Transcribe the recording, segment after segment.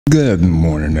Good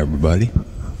morning, everybody.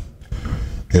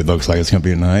 It looks like it's going to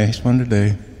be a nice one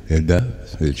today. It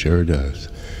does. It sure does.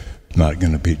 Not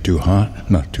going to be too hot,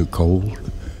 not too cold.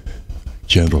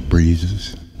 Gentle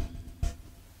breezes.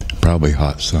 Probably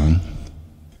hot sun.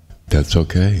 That's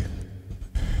okay.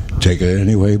 Take it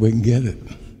any way we can get it.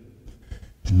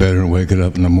 It's better than waking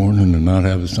up in the morning and not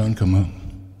have the sun come up.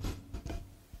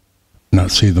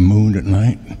 Not see the moon at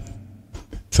night.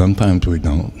 Sometimes we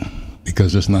don't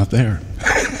because it's not there.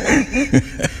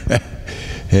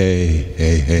 Hey.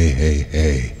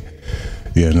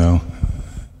 You know,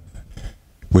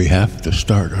 we have to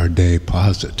start our day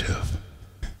positive.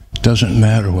 It doesn't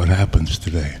matter what happens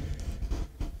today.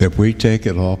 If we take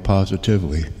it all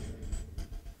positively,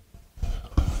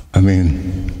 I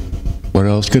mean, what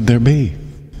else could there be?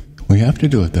 We have to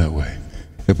do it that way.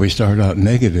 If we start out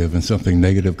negative and something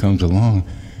negative comes along,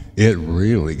 it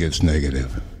really gets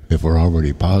negative. If we're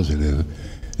already positive,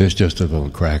 it's just a little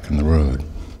crack in the road.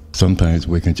 Sometimes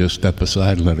we can just step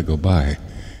aside and let it go by.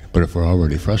 But if we're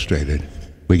already frustrated,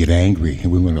 we get angry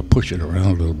and we want to push it around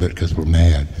a little bit because we're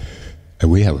mad. And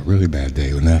we have a really bad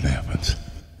day when that happens.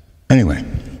 Anyway,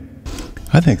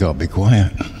 I think I'll be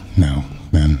quiet now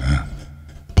and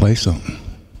play something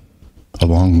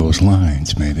along those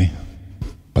lines, maybe.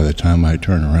 By the time I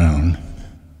turn around,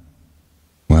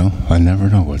 well, I never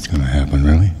know what's going to happen,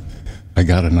 really. I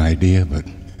got an idea, but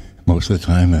most of the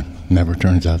time it never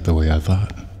turns out the way I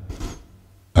thought.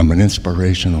 I'm an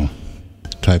inspirational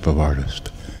type of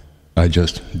artist. I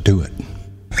just do it.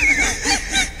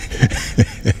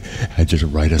 I just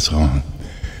write a song.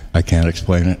 I can't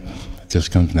explain it. It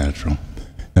just comes natural.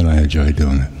 And I enjoy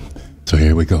doing it. So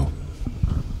here we go.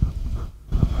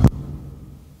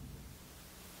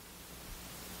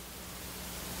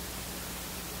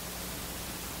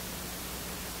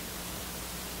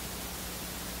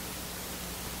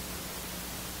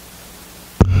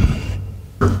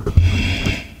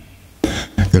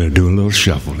 Gonna do a little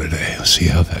shuffle today. Let's see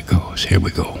how that goes. Here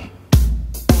we go.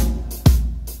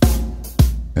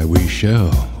 And we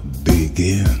shall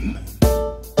begin.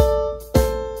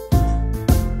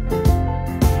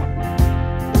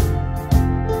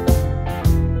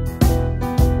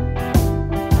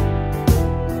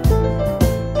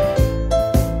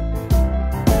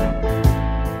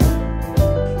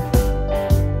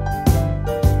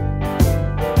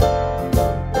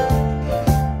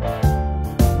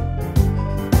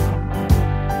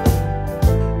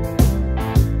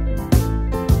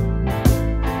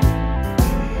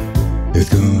 It's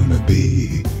gonna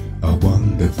be a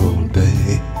wonderful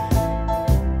day.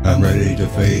 I'm ready to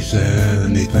face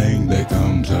anything that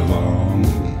comes along.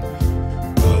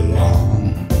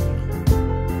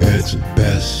 It's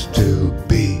best to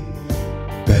be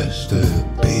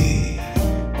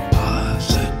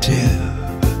positive.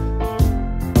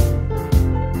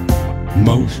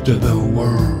 Most of the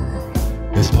world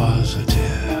is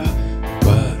positive,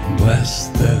 but less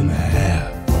than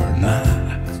half are not.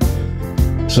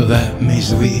 So that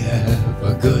means we have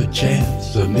a good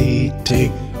chance of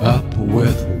meeting up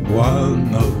with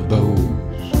one of those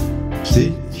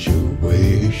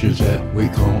situations that we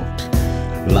don't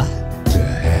like to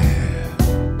have.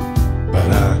 But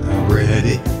I'm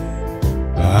ready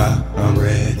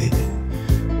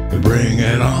to bring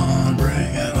it on.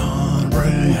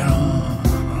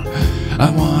 I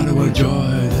want to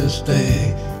enjoy this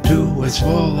day to its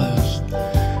fullest.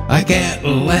 I can't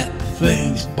let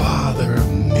things bother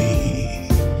me,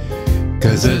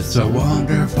 'cause it's a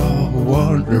wonderful,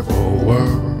 wonderful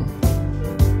world,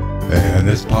 and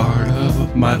it's part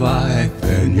of my life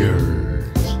and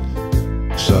yours.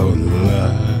 So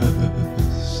love,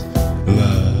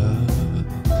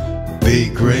 be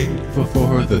grateful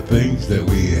for the things that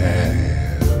we have.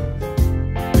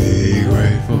 Be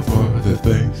grateful for the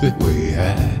things that we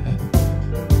have.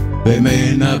 They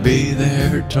may not be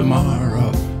there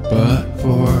tomorrow, but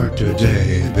for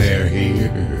today, they're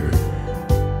here.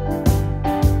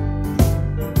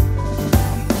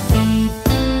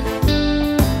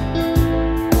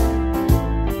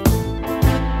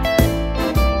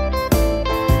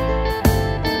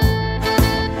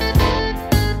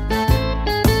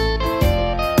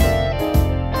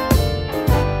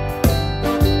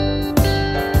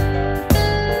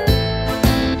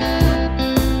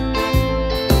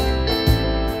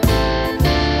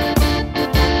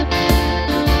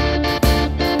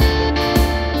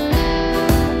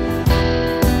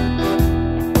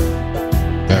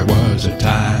 There was a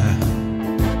time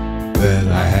that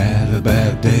I had a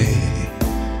bad day.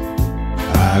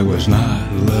 I was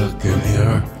not looking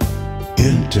here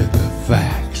into the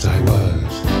facts. I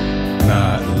was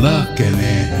not looking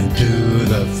into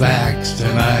the facts,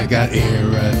 and I got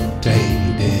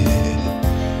irritated.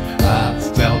 I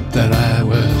felt that I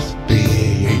was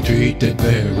being treated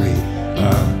very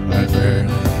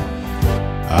unfairly.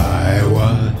 I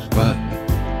was, but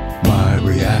my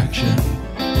reaction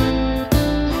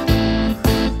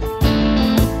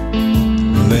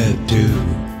led to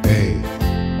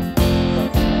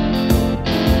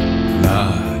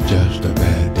not just a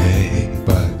bad day,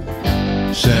 but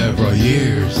several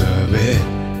years of it.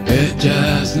 It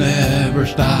just never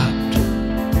stopped.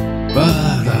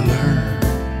 But I learned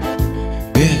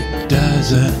it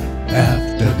doesn't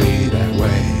have to be that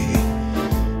way.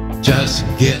 Just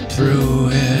get through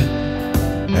it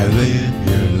and live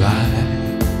your life.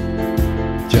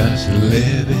 Just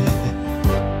live it.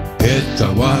 It's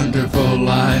a wonderful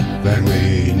life, and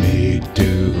we need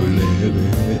to live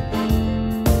it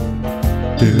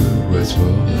to its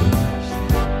fullest.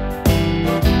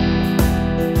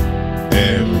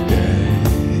 Every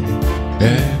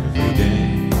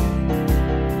day,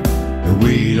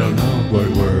 we don't know what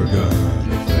we're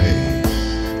gonna face.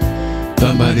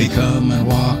 Somebody come and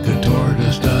walking toward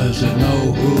us, doesn't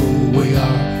know who we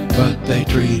are, but they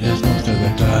treat us most of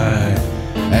the time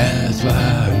as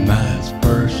a nice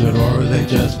person, or they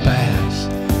just pass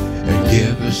and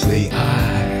give us the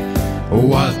eye.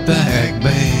 What the heck,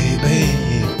 baby?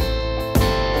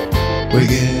 We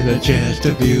get a chance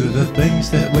to view the things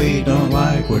that we don't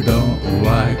like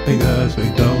because we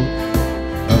don't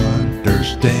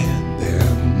understand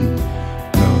them.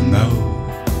 No,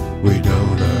 we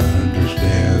don't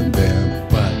understand them,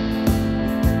 but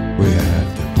we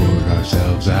have to put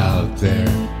ourselves out there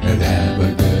and have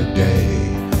a good day.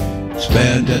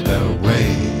 Spend it the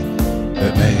way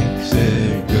that makes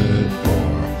it good for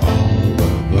all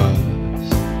of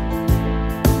us.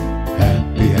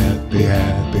 Happy, happy,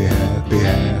 happy, happy,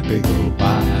 happy, go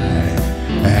by.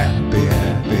 Happy,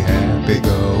 happy, happy,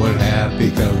 go, and happy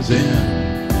comes in.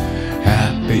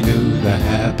 Happy do the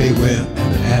happy win,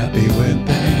 and the happy win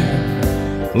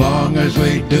there. Long as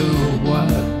we do what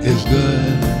is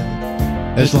good,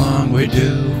 as long we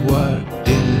do what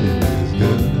is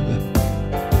good,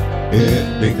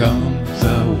 it becomes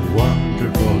a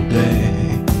wonderful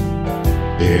day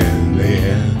in the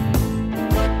end.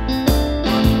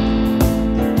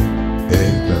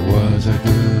 If it was a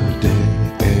good day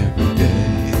every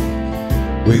day,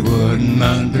 we wouldn't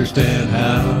understand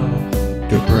how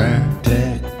to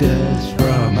protect us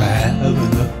from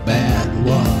having a bad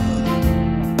one.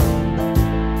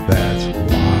 That's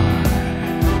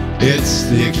why it's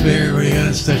the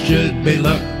experience that should be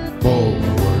looked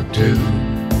forward to.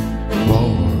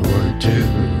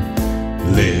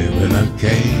 Live in a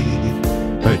cave,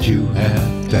 but you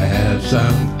have to have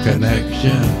some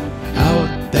connection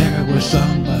out there with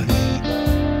somebody.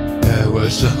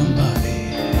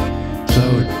 So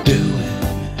do it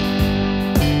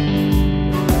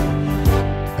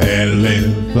and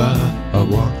live a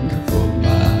wonderful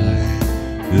life.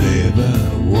 Live a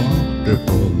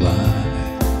wonderful life.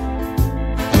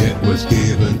 It was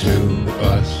given to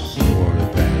us for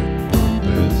that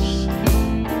purpose.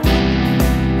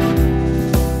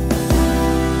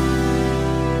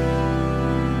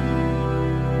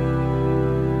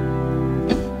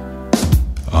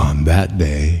 On that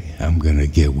day, I'm going to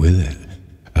get with it.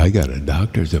 I got a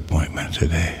doctor's appointment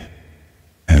today,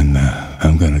 and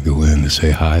I'm going to go in and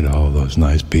say hi to all those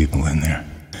nice people in there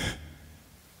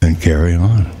and carry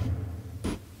on.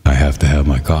 I have to have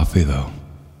my coffee, though.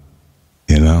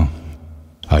 You know,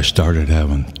 I started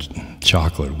having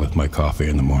chocolate with my coffee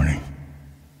in the morning.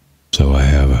 So I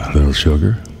have a little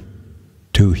sugar,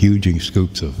 2 huge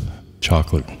scoops of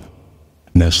chocolate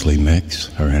Nestle mix,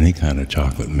 or any kind of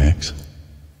chocolate mix,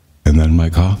 and then my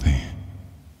coffee.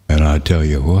 And I tell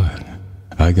you what,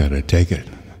 I got to take it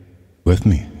with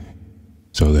me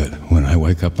so that when I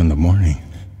wake up in the morning,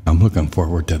 I'm looking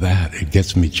forward to that. It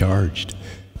gets me charged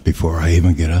before I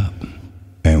even get up.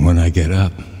 And when I get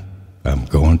up, I'm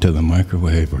going to the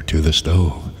microwave or to the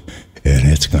stove, and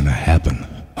it's going to happen.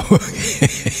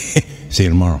 See you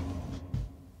tomorrow.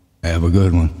 Have a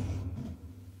good one.